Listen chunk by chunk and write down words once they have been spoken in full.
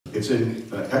It's in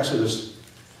Exodus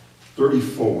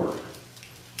 34.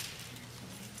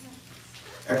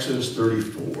 Exodus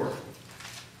 34.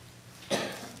 And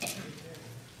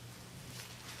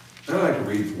I'd like to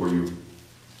read for you.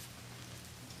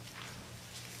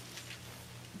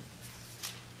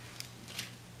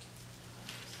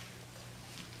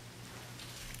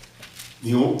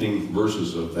 The opening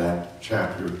verses of that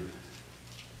chapter.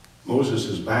 Moses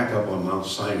is back up on Mount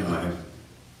Sinai.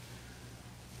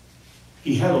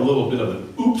 He had a little bit of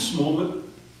an oops moment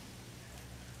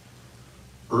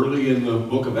early in the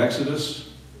book of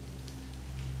Exodus.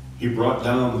 He brought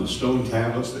down the stone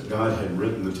tablets that God had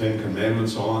written the Ten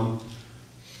Commandments on.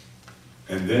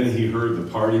 And then he heard the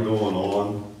party going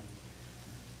on.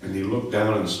 And he looked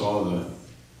down and saw the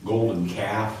golden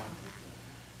calf.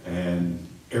 And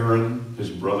Aaron, his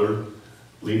brother,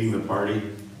 leading the party,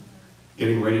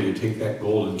 getting ready to take that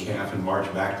golden calf and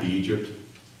march back to Egypt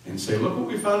and say, look what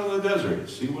we found in the desert.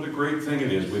 See what a great thing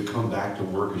it is. We've come back to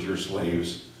work as your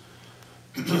slaves.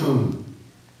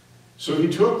 So he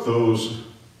took those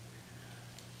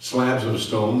slabs of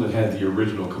stone that had the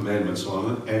original commandments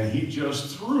on it, and he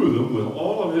just threw them with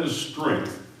all of his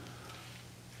strength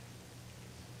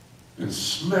and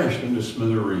smashed them to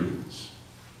smithereens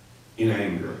in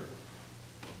anger.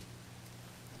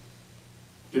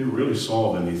 Didn't really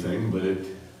solve anything, but it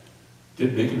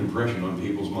did make an impression on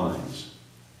people's minds.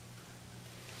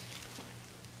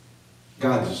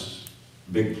 God's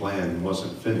big plan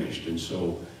wasn't finished, and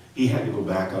so he had to go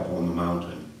back up on the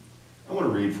mountain. I want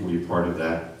to read for you part of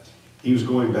that. He was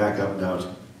going back up now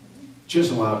to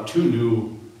chisel out 2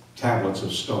 new tablets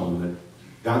of stone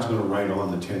that God's going to write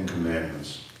on the 10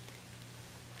 Commandments.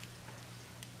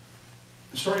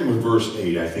 Starting with verse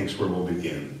 8, I think is where we'll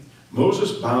begin.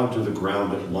 Moses bowed to the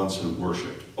ground at once and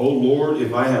worshipped. O Lord,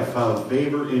 if I have found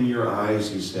favor in your eyes,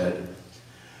 he said,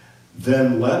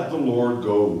 then let the Lord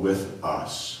go with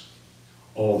us.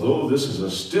 Although this is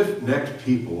a stiff-necked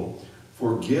people,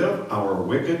 forgive our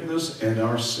wickedness and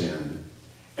our sin,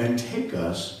 and take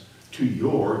us to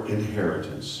your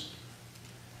inheritance.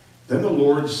 Then the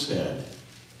Lord said,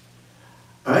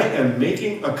 I am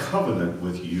making a covenant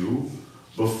with you.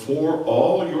 Before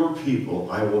all your people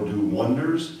I will do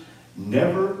wonders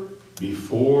never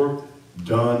before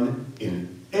done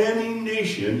in any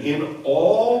nation in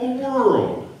all the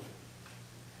world.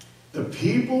 The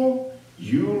people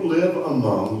you live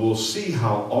among will see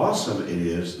how awesome it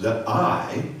is that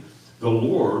I, the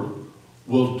Lord,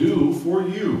 will do for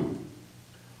you.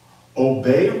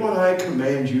 Obey what I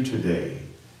command you today,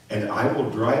 and I will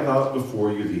drive out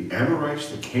before you the Amorites,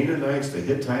 the Canaanites, the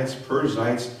Hittites,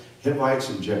 Perizzites, Hivites,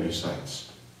 and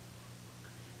Jebusites.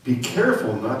 Be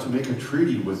careful not to make a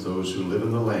treaty with those who live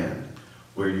in the land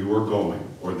where you are going,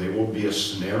 or they will be a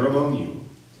snare among you.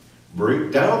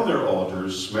 Break down their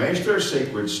altars, smash their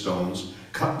sacred stones,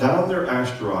 cut down their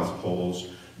Ashtaroth poles.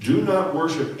 Do not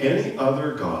worship any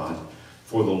other god,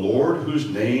 for the Lord, whose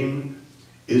name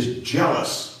is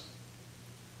jealous.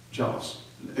 Jealous.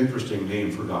 An interesting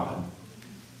name for God.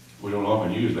 We don't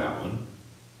often use that one.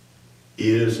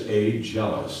 Is a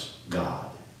jealous God.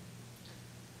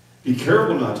 Be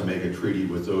careful not to make a treaty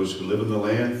with those who live in the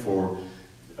land, for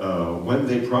when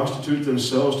they prostitute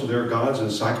themselves to their gods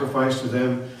and sacrifice to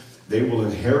them, they will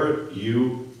inherit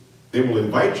you, they will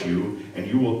invite you, and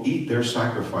you will eat their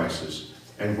sacrifices.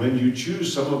 And when you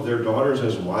choose some of their daughters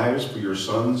as wives for your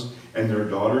sons, and their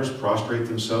daughters prostrate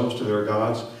themselves to their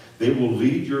gods, they will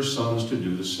lead your sons to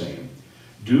do the same.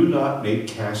 Do not make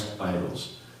cast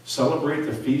idols. Celebrate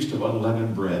the feast of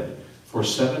unleavened bread. For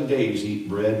 7 days eat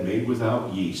bread made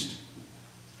without yeast,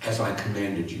 as I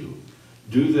commanded you.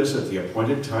 Do this at the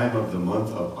appointed time of the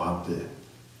month of Abib.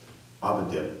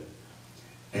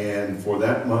 And for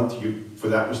that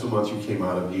was the month you came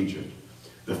out of Egypt.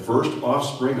 The first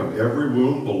offspring of every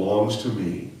womb belongs to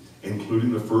me,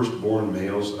 including the firstborn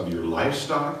males of your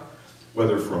livestock,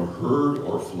 whether from herd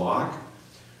or flock.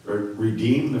 Or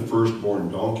redeem the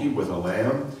firstborn donkey with a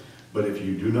lamb, but if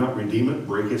you do not redeem it,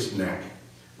 break its neck.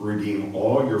 Redeem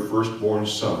all your firstborn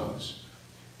sons.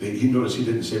 Notice he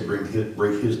didn't say break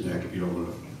his neck if you don't want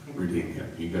to redeem him.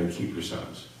 You've got to keep your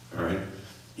sons, all right?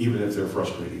 Even if they're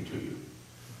frustrating to you.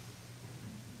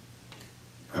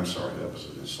 I'm sorry, that was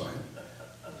an aside.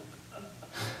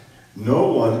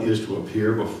 No one is to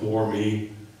appear before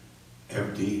me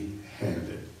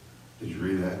empty-handed. Did you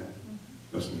read that?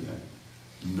 Listen to that.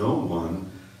 No one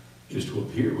is to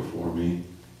appear before me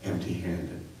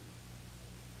empty-handed.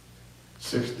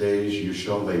 6 days you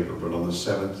shall labor, but on the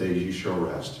 7th day you shall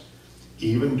rest,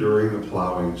 even during the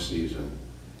plowing season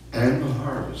and the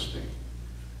harvesting.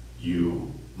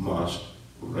 You must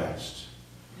rest.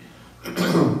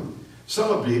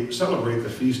 Celebrate the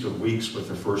Feast of Weeks with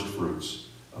the first fruits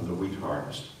of the wheat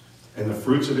harvest and the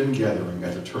fruits of ingathering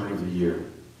at the turn of the year.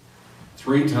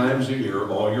 3 times a year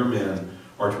all your men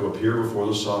are to appear before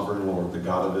the sovereign Lord, the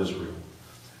God of Israel.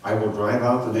 I will drive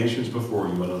out the nations before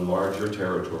you and enlarge your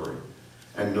territory,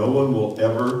 and no one will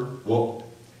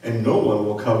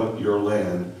covet your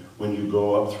land when you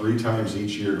go up 3 times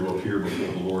each year to appear before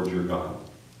the Lord your God.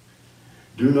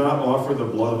 Do not offer the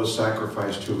blood of a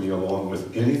sacrifice to me along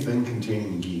with anything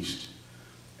containing yeast,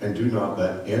 and do not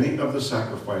let any of the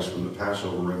sacrifice from the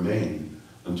Passover remain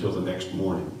until the next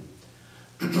morning.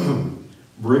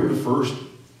 Bring the first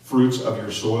fruits of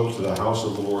your soil to the house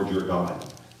of the Lord your God.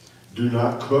 Do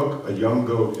not cook a young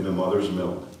goat in a mother's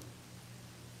milk.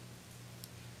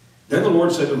 Then the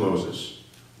Lord said to Moses,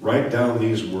 write down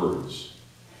these words.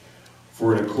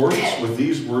 For in accordance with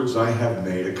these words I have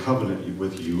made a covenant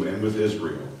with you and with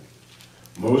Israel.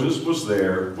 Moses was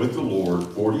there with the Lord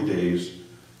 40 days,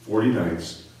 40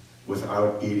 nights,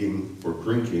 without eating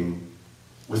bread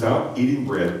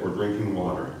or drinking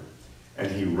water.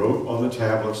 And he wrote on the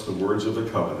tablets the words of the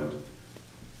covenant,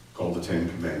 called the 10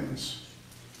 Commandments.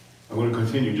 I'm going to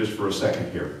continue just for a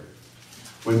second here.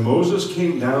 When Moses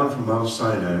came down from Mount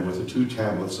Sinai with the 2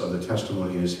 tablets of the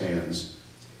testimony in his hands,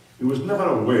 he was not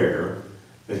aware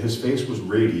that his face was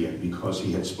radiant because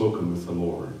he had spoken with the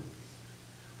Lord.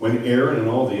 When Aaron and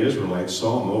all the Israelites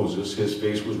saw Moses, his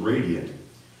face was radiant,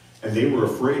 and they were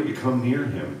afraid to come near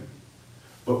him.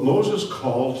 But Moses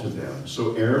called to them,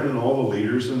 so Aaron and all the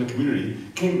leaders in the community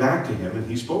came back to him, and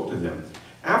he spoke to them.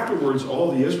 Afterwards,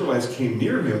 all the Israelites came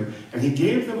near him, and he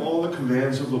gave them all the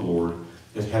commands of the Lord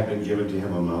that had been given to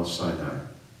him on Mount Sinai.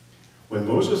 When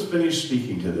Moses finished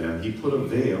speaking to them, he put a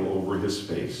veil over his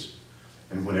face.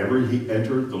 And whenever he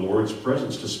entered the Lord's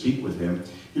presence to speak with him,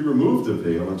 he removed the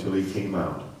veil until he came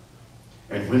out.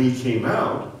 And when he came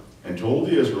out and told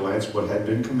the Israelites what had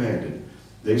been commanded,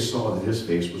 they saw that his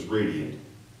face was radiant.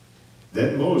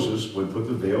 Then Moses would put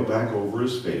the veil back over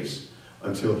his face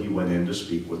until he went in to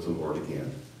speak with the Lord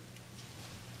again.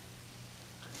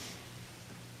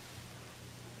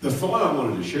 The thought I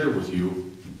wanted to share with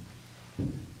you,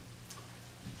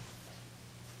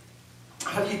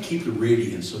 how do you keep the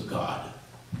radiance of God?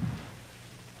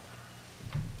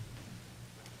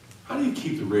 How do you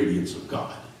keep the radiance of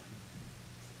God?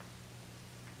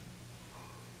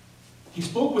 He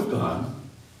spoke with God,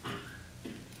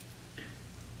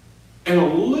 and a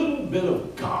little bit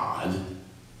of God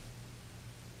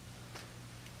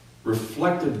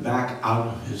reflected back out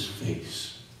of his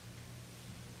face.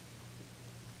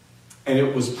 And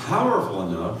it was powerful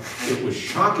enough, it was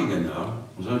shocking enough,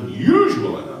 it was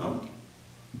unusual enough.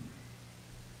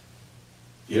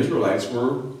 The Israelites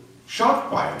were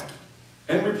shocked by it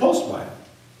and repulsed by it.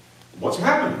 What's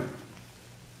happening?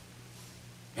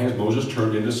 Has Moses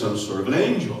turned into some sort of an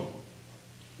angel?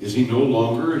 Is he no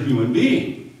longer a human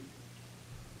being?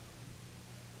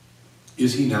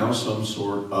 Is he now some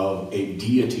sort of a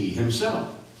deity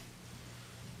himself?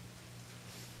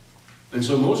 And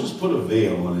so Moses put a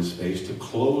veil on his face to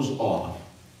close off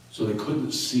so they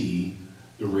couldn't see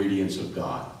the radiance of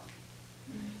God.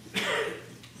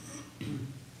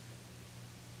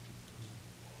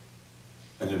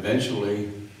 And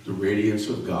eventually, the radiance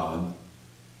of God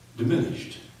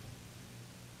diminished.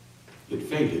 It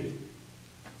faded.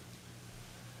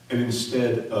 And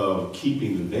instead of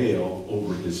keeping the veil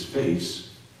over his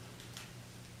face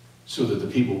so that the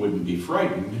people wouldn't be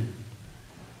frightened,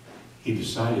 he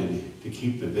decided to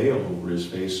keep the veil over his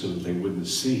face so that they wouldn't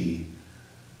see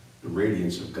the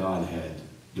radiance of God had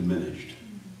diminished.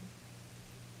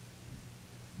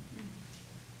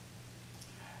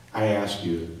 I ask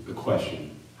you the question,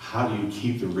 how do you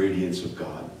keep the radiance of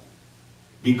God?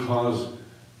 Because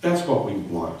that's what we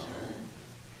want.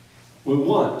 We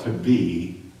want to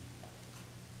be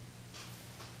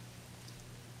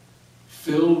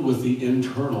filled with the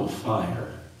internal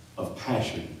fire of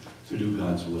passion to do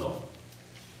God's will.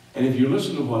 And if you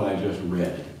listen to what I just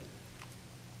read,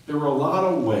 there were a lot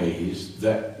of ways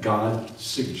that God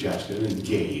suggested and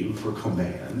gave for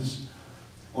commands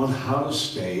on how to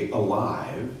stay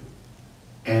alive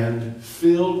and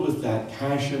filled with that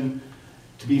passion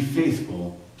to be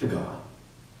faithful to God.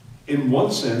 In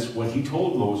one sense, what he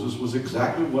told Moses was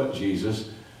exactly what Jesus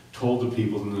told the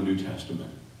people in the New Testament.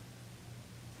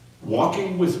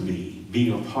 Walking with me,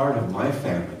 being a part of my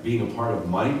family, being a part of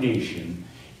my nation,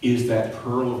 is that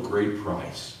pearl of great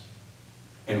price.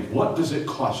 And what does it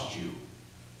cost you?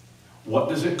 What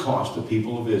does it cost the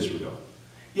people of Israel?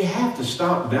 You have to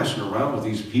stop messing around with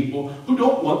these people who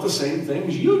don't want the same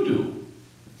things you do.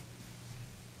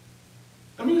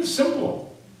 I mean, it's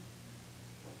simple.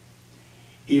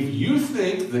 If you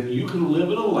think that you can live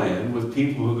in a land with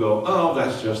people who go, oh,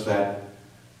 that's just that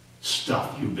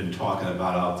stuff you've been talking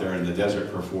about out there in the desert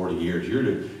for 40 years.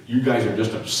 You guys are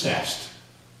just obsessed.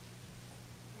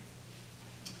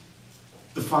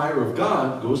 The fire of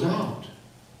God goes out.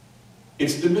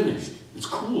 It's diminished. It's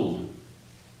cooled.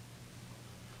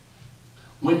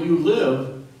 When you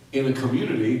live in a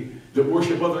community that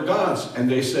worship other gods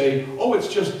and they say, oh, it's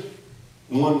just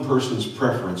one person's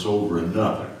preference over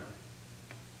another.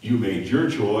 You made your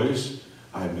choice.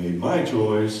 I made my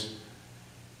choice.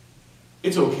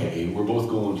 It's okay. We're both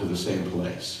going to the same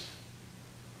place.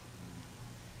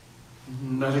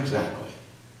 Not exactly.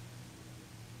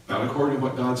 Not according to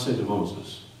what God said to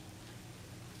Moses.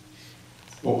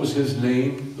 What was his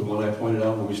name? The one I pointed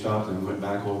out when we stopped and went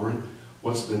back over it.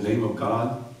 What's the name of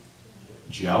God?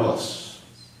 Jealous.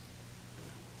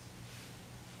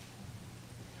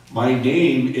 My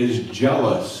name is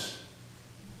jealous.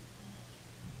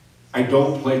 I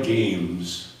don't play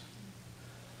games.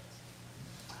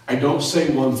 I don't say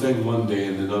one thing one day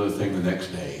and another thing the next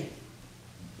day.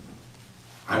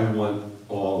 I want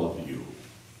all of you.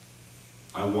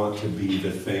 I want to be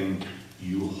the thing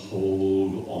you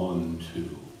hold on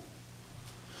to.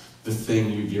 The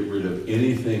thing you get rid of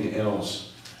anything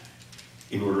else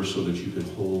in order so that you can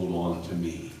hold on to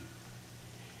me.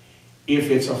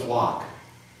 If it's a flock,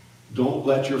 don't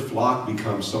let your flock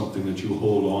become something that you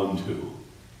hold on to.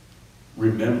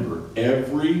 Remember,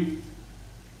 every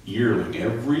yearling,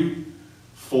 every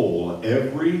foal,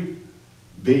 every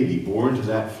baby born to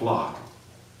that flock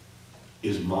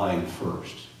is mine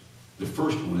first. The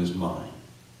first one is mine.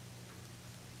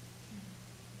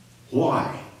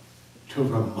 Why? To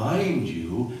remind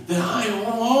you that I own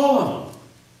all of them.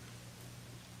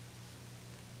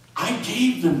 I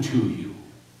gave them to you.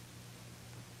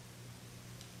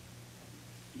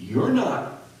 You're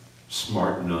not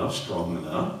smart enough, strong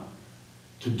enough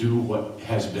to do what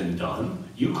has been done.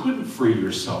 You couldn't free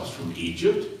yourselves from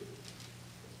Egypt.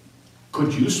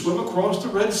 Could you swim across the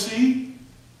Red Sea?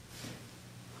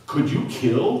 Could you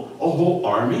kill a whole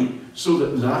army so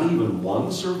that not even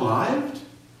one survived?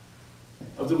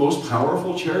 Of the most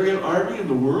powerful chariot army in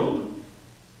the world?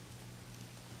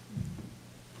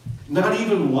 Not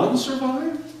even one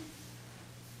survived?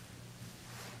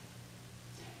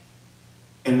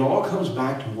 And it all comes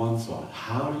back to one thought.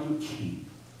 How do you keep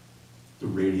the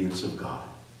radiance of God?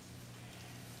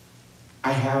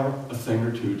 I have a thing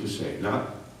or two to say.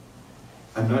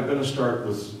 I'm not going to start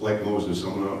with, like Moses,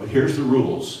 here's the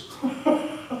rules.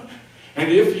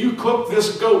 And if you cook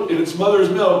this goat in its mother's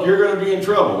milk, you're going to be in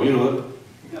trouble.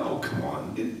 Oh, come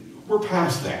on. We're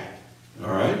past that.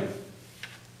 All right?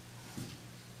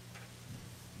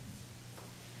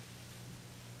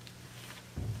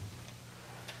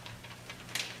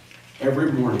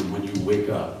 Every morning when you wake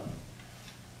up,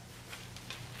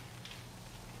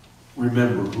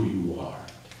 remember who you are.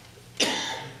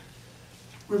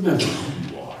 Remember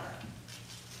who you are.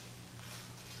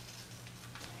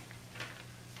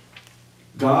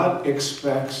 God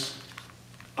expects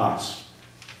us,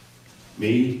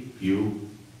 me, you,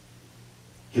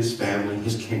 his family,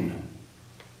 his kingdom,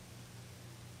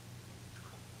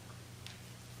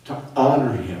 to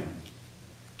honor him,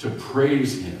 to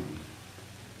praise him,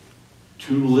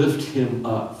 to lift him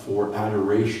up for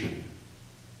adoration.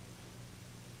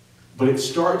 But it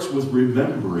starts with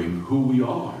remembering who we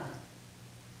are,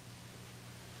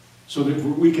 so that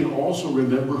we can also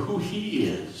remember who he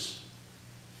is.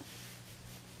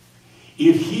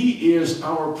 If he is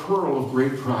our pearl of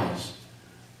great price,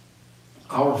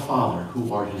 our Father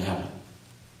who art in heaven,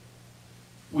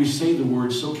 we say the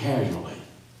words so casually.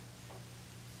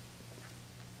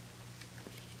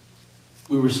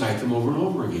 We recite them over and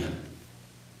over again.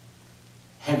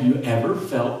 Have you ever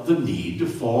felt the need to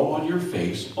fall on your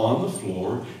face on the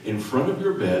floor in front of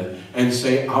your bed and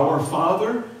say, Our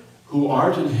Father who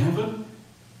art in heaven,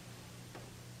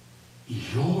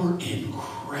 you're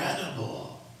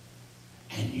incredible,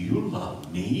 and you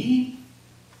love me?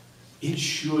 It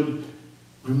should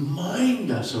remind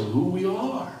us of who we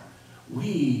are.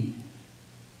 We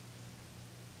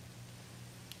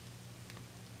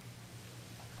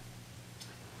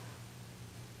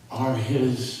are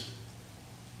his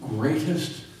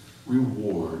greatest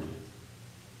reward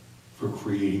for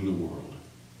creating the world.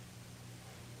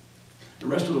 The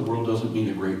rest of the world doesn't mean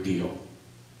a great deal.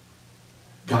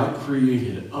 God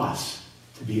created us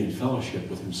to be in fellowship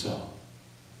with himself.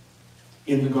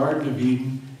 In the Garden of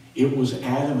Eden, it was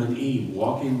Adam and Eve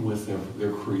walking with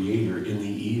their Creator in the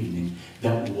evening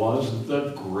that was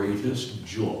the greatest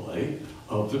joy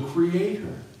of the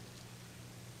Creator.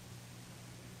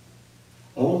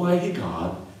 Almighty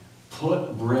God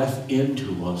put breath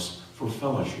into us for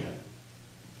fellowship.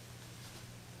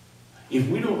 If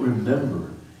we don't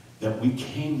remember that we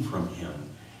came from him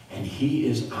and he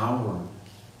is our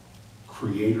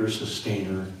creator,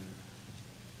 sustainer,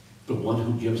 the one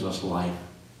who gives us life,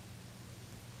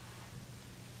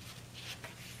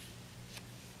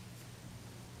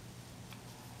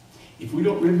 if we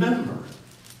don't remember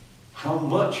how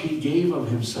much he gave of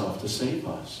himself to save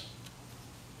us,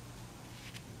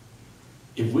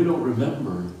 if we don't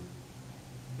remember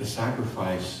the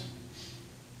sacrifice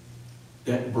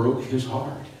that broke his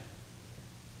heart.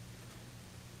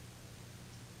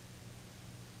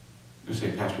 You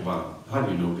say, Pastor Bob, how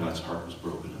do you know God's heart was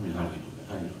broken? I mean, how do you know that?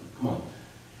 How do you know that? Come on.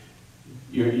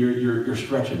 You're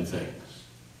stretching things.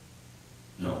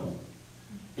 No.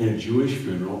 In a Jewish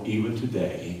funeral, even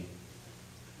today,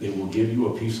 they will give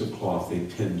you a piece of cloth they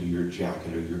pin to your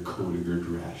jacket or your coat or your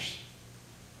dress.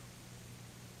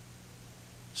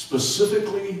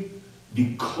 Specifically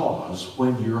because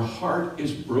when your heart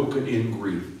is broken in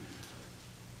grief,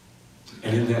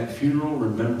 and in that funeral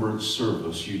remembrance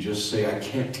service, you just say, I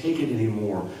can't take it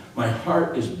anymore. My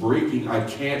heart is breaking. I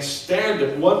can't stand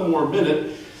it one more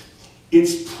minute.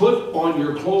 It's put on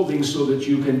your clothing so that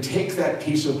you can take that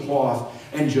piece of cloth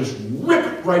and just rip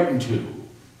it right in two.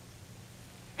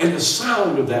 And the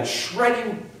sound of that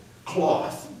shredding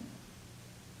cloth.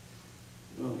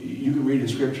 You can read in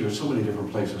Scripture so many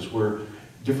different places where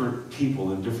different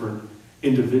people and different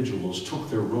individuals took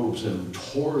their robes and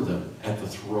tore them at the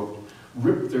throat,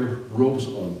 ripped their robes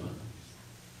open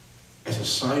as a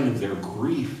sign of their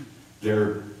grief,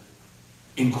 their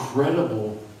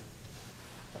incredible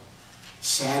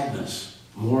sadness,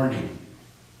 mourning.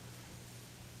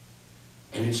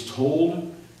 And it's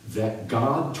told that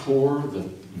God tore the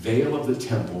veil of the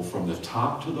temple from the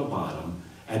top to the bottom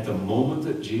at the moment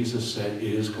that Jesus said, it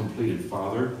is completed.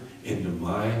 Father,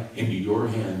 into your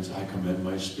hands I commend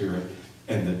my spirit.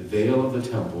 And the veil of the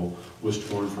temple was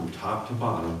torn from top to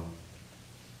bottom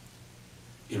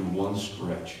in one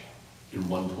stretch, in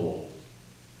one pull.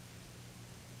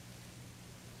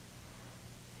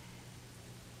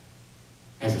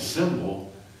 As a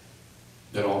symbol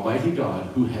that Almighty God,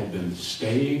 who had been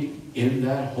staying in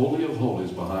that Holy of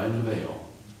Holies behind the veil,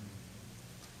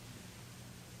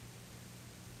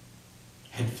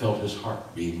 had felt his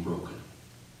heart being broken.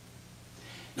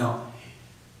 Now,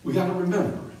 we got to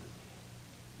remember.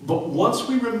 But once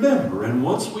we remember, and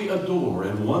once we adore,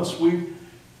 and once we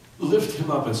lift him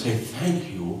up and say, thank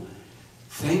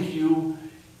you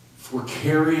for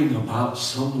caring about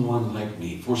someone like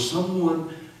me, for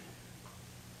someone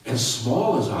as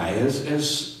small as I,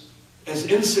 as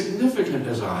insignificant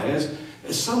as I, as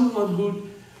someone who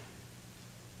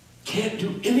can't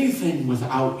do anything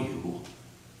without you,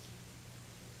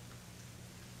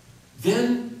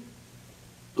 then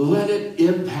let it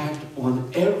impact on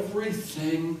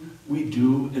everything we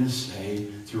do and say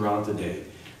throughout the day.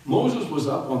 Moses was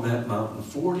up on that mountain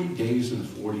 40 days and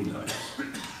 40 nights.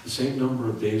 The same number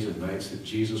of days and nights that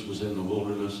Jesus was in the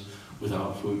wilderness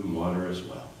without food and water as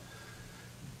well.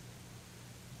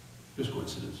 Just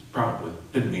coincidence. Probably.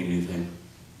 Didn't mean anything.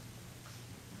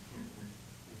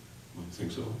 You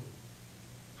think so?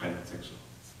 I don't think so.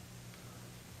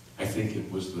 I think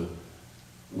it was the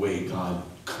way God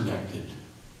connected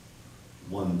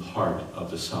one part of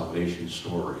the salvation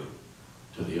story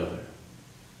to the other.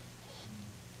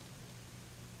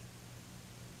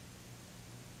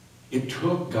 It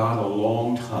took God a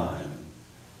long time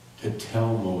to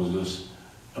tell Moses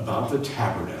about the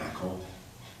tabernacle,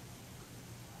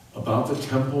 about the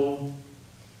temple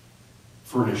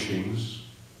furnishings,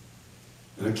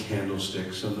 and the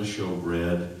candlesticks and the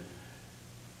showbread,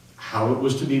 how it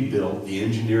was to be built, the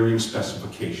engineering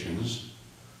specifications,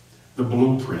 the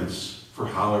blueprints for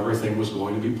how everything was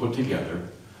going to be put together.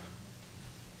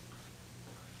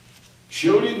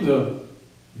 Showed him the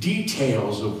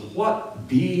details of what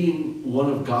being one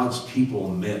of God's people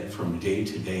meant from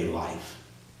day-to-day life.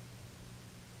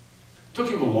 Took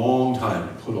him a long time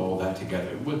to put all that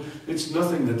together. It's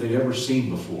nothing that they'd ever seen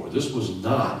before. This was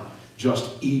not just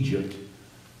Egypt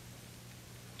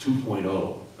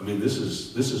 2.0. I mean, this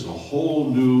is a whole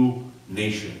new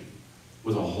nation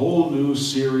with a whole new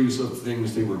series of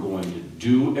things they were going to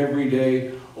do every day,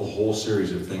 a whole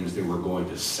series of things they were going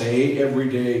to say every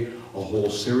day, a whole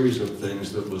series of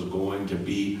things that was going to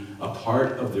be a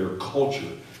part of their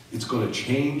culture. It's going to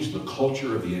change the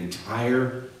culture of the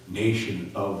entire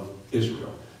nation of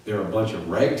Israel. They're a bunch of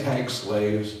ragtag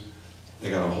slaves. They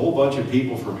got a whole bunch of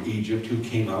people from Egypt who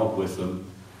came out with them.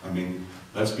 I mean,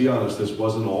 let's be honest, this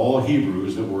wasn't all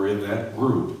Hebrews that were in that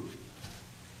group.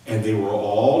 And they were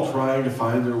all trying to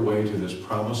find their way to this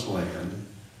promised land.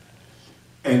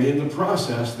 And in the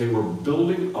process, they were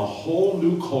building a whole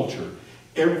new culture.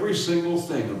 Every single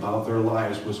thing about their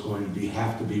lives was going to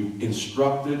have to be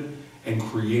instructed and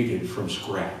created from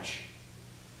scratch.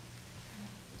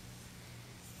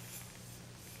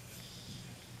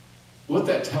 What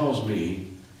that tells me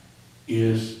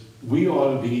is we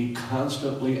ought to be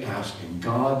constantly asking,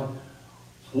 God,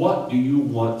 what do you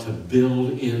want to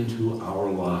build into our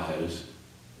lives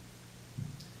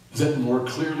that more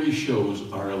clearly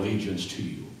shows our allegiance to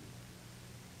you?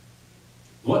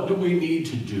 What do we need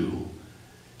to do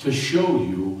to show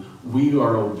you we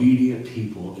are obedient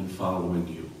people in following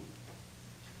you?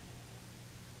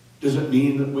 Does it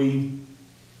mean that we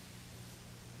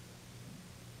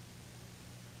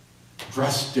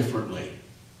dress differently?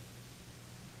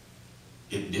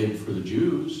 It did for the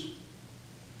Jews.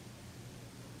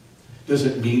 Does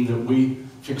it mean that we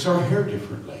fix our hair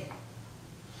differently?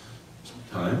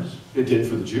 Sometimes. It did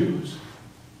for the Jews.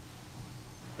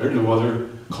 There's no other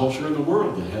culture in the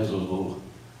world that has those little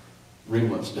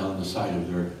ringlets down the side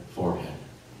of their forehead.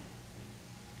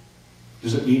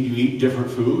 Does it mean you eat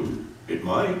different food? It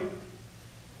might.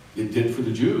 It did for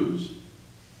the Jews.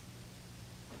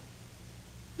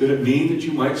 Did it mean that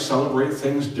you might celebrate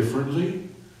things differently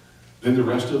than the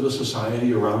rest of the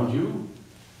society around you?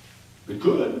 It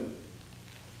could. It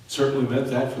certainly meant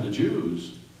that for the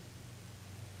Jews.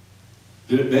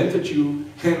 Did it mean that you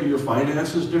handle your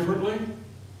finances differently?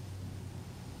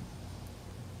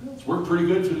 Well, it's worked pretty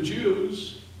good for the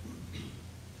Jews.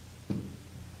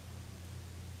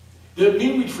 Did it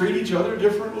mean we treat each other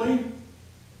differently?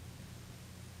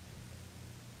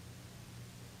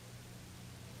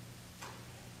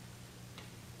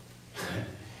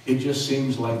 It just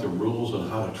seems like the rules on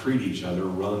how to treat each other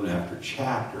run after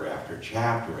chapter after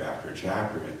chapter after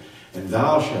chapter. And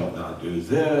thou shalt not do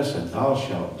this, and thou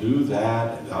shalt do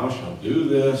that, and thou shalt do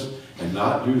this, and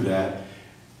not do that.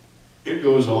 It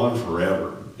goes on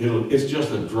forever. It's just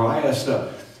the driest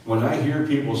stuff. When I hear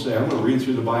people say, I'm going to read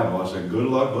through the Bible, I say, good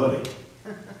luck, buddy.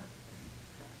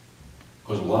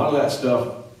 Because a lot of that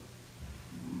stuff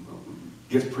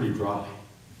gets pretty dry.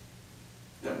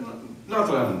 Not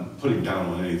that I'm putting down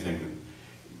on anything,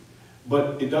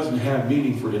 but it doesn't have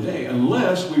meaning for today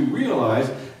unless we realize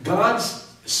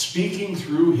God's speaking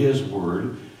through His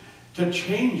Word to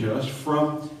change us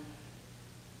from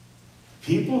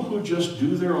people who just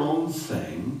do their own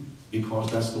thing because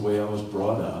that's the way I was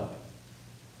brought up.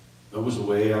 That was the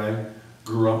way I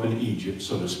grew up in Egypt,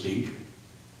 so to speak.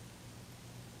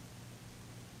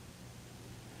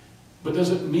 But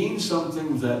does it mean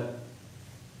something that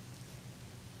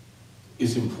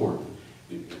is important?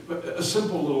 A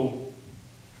simple little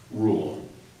rule.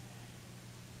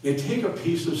 They take a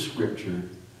piece of scripture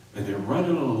and they write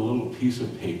it on a little piece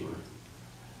of paper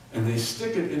and they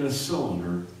stick it in a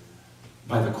cylinder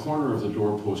by the corner of the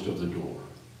doorpost of the door.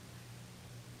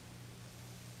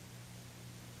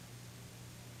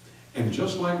 And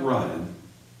just like Ryan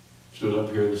stood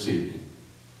up here this evening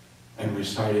and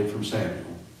recited from Samuel,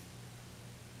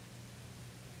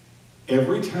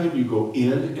 every time you go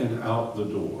in and out the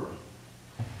door,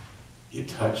 you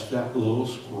touch that little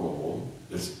scroll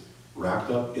that's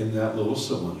wrapped up in that little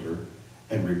cylinder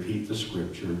and repeat the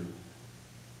scripture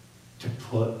to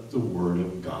put the Word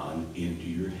of God into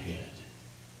your head.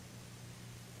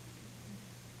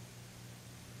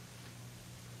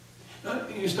 Now,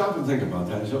 you stop and think about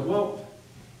that and say, well,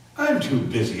 I'm too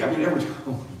busy. I mean, every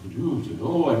time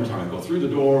I go through the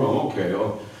door,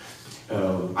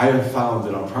 I have found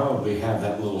that I'll probably have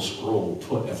that little scroll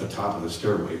put at the top of the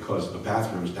stairway because the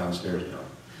bathroom is downstairs now.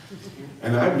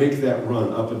 And I make that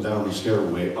run up and down the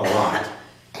stairway a lot.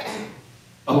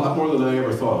 A lot more than I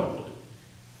ever thought I would.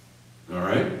 All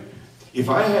right? If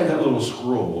I had that little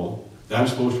scroll that I'm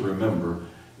supposed to remember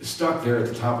stuck there at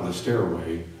the top of the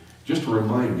stairway, just to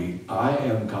remind me, I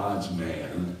am God's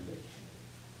man.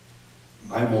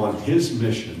 I'm on His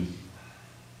mission.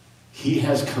 He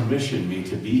has commissioned me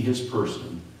to be His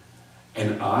person,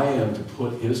 and I am to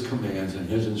put His commands and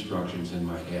His instructions in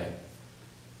my head.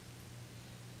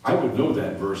 I would know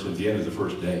that verse at the end of the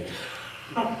first day.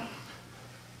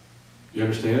 You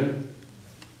understand?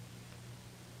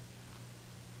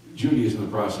 Judy is in the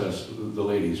process, the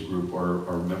ladies group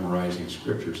are memorizing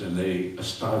scriptures, and they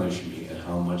astonish me at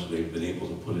how much they've been able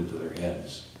to put into their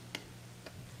heads.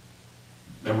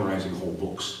 Memorizing whole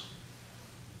books.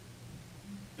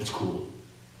 It's cool.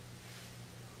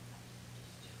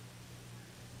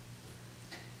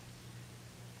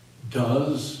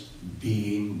 Does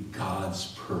being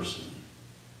God's person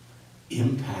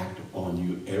impact on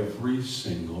you every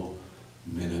single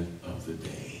minute of the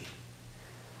day?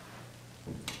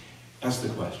 That's the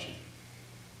question.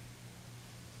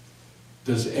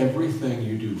 Does everything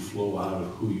you do flow out of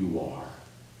who you are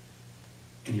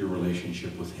and your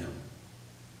relationship with him?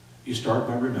 You start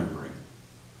by remembering.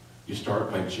 You start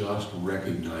by just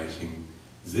recognizing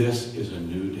this is a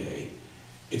new day.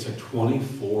 It's a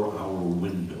 24-hour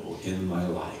window in my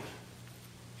life.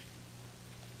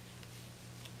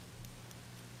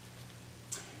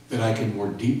 That I can more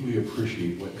deeply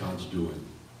appreciate what God's doing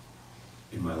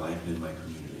in my life and in my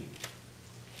community.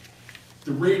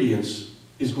 The radiance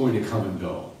is going to come and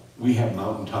go. We have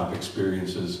mountaintop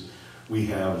experiences. We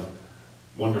have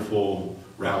wonderful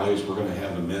rallies. We're going to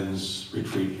have a men's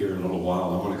retreat here in a little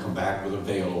while. I want to come back with a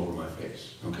veil over my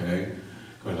face, okay?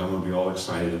 Because I'm going to be all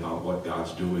excited about what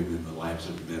God's doing in the lives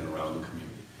of men around the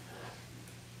community.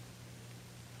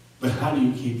 But how do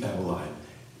you keep that alive?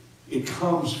 It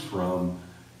comes from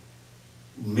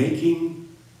making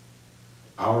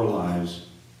our lives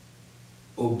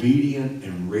obedient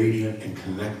and radiant and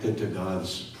connected to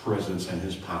God's presence and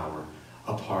his power,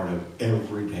 a part of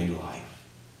everyday life.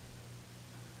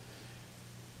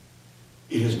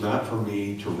 It is not for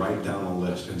me to write down a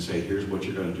list and say, here's what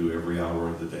you're going to do every hour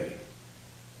of the day.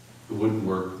 It wouldn't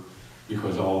work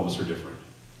because all of us are different.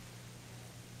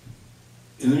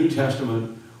 In the New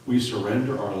Testament, we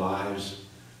surrender our lives,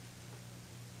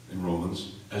 in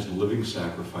Romans, as living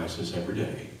sacrifices every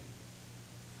day.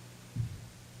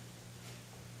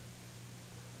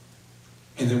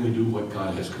 And then we do what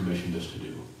God has commissioned us to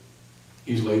do.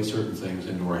 He's laid certain things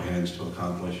into our hands to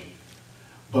accomplish.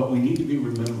 But we need to be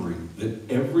remembering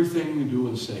that everything we do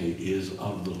and say is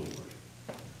of the Lord.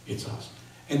 It's us.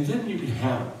 And then you can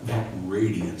have that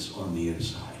radiance on the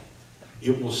inside.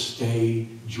 It will stay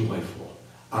joyful.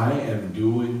 I am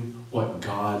doing what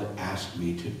God asked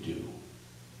me to do.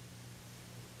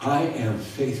 I am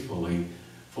faithfully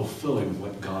fulfilling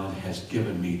what God has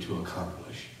given me to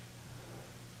accomplish.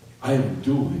 I am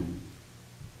doing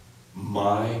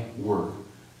my work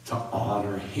to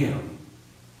honor him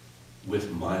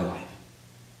with my life.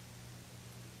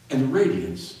 And the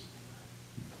radiance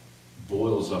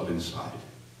boils up inside.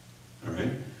 All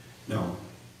right? Now,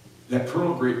 that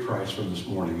pearl of great price from this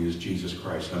morning is Jesus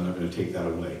Christ. I'm not going to take that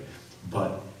away.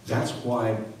 But that's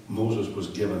why Moses was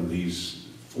given these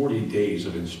 40 days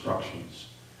of instructions,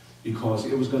 because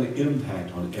it was going to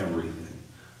impact on everything.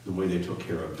 The way they took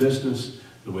care of business,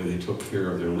 the way they took care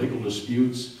of their legal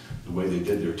disputes, the way they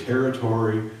did their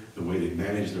territory, the way they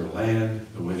managed their land,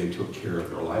 the way they took care of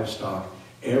their livestock.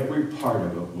 Every part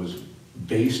of it was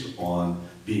based on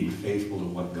being faithful to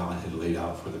what God had laid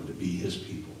out for them to be his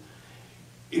people.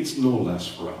 It's no less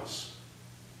for us.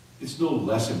 It's no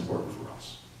less important for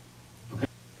us.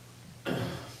 Okay?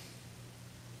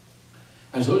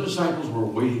 As those disciples were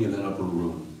waiting in that upper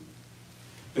room,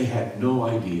 they had no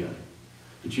idea.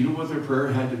 But you know what their prayer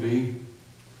had to be?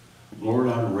 Lord,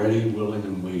 I'm ready, willing,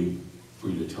 and waiting for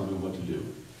you to tell me what to do.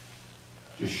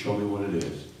 Just show me what it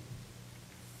is.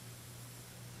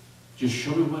 Just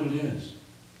show me what it is.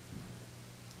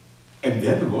 And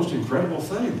then the most incredible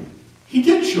thing, he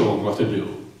did show them what to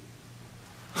do.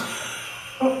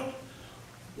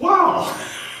 Wow!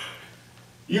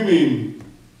 You mean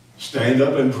stand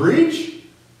up and preach?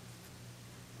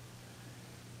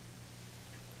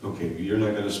 Okay, you're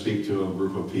not going to speak to a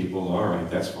group of people. All right,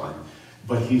 that's fine.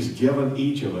 But he's given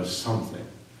each of us something.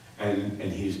 And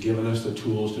he's given us the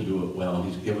tools to do it well.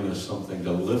 He's given us something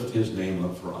to lift his name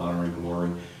up for honor and glory.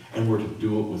 And we're to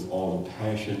do it with all the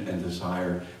passion and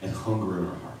desire and hunger in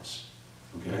our hearts.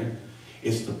 Okay?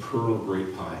 It's the pearl of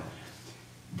great price.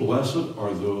 Blessed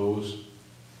are those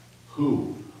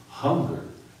who hunger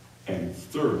and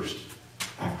thirst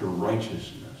after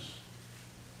righteousness.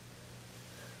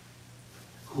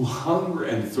 Who hunger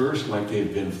and thirst like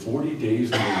they've been 40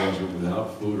 days in the desert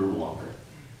without food or water.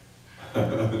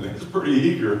 That's pretty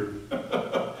eager.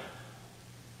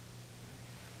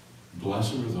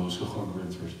 Blessed are those who hunger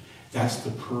and thirst. That's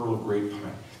the pearl of great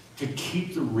price. To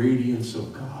keep the radiance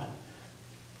of God.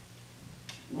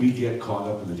 We get caught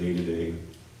up in the day-to-day.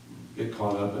 Get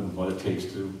caught up in what it takes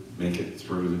to make it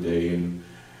through the day and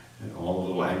all the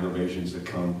little aggravations that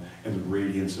come. And the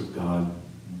radiance of God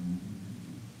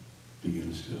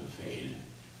begins to fade.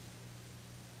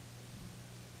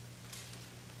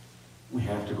 We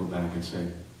have to go back and say,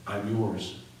 I'm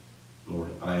yours,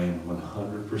 Lord. I am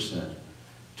 100%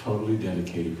 totally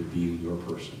dedicated to being your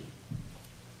person,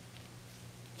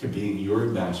 to being your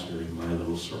ambassador in my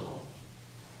little circle.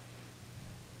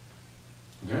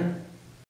 Okay?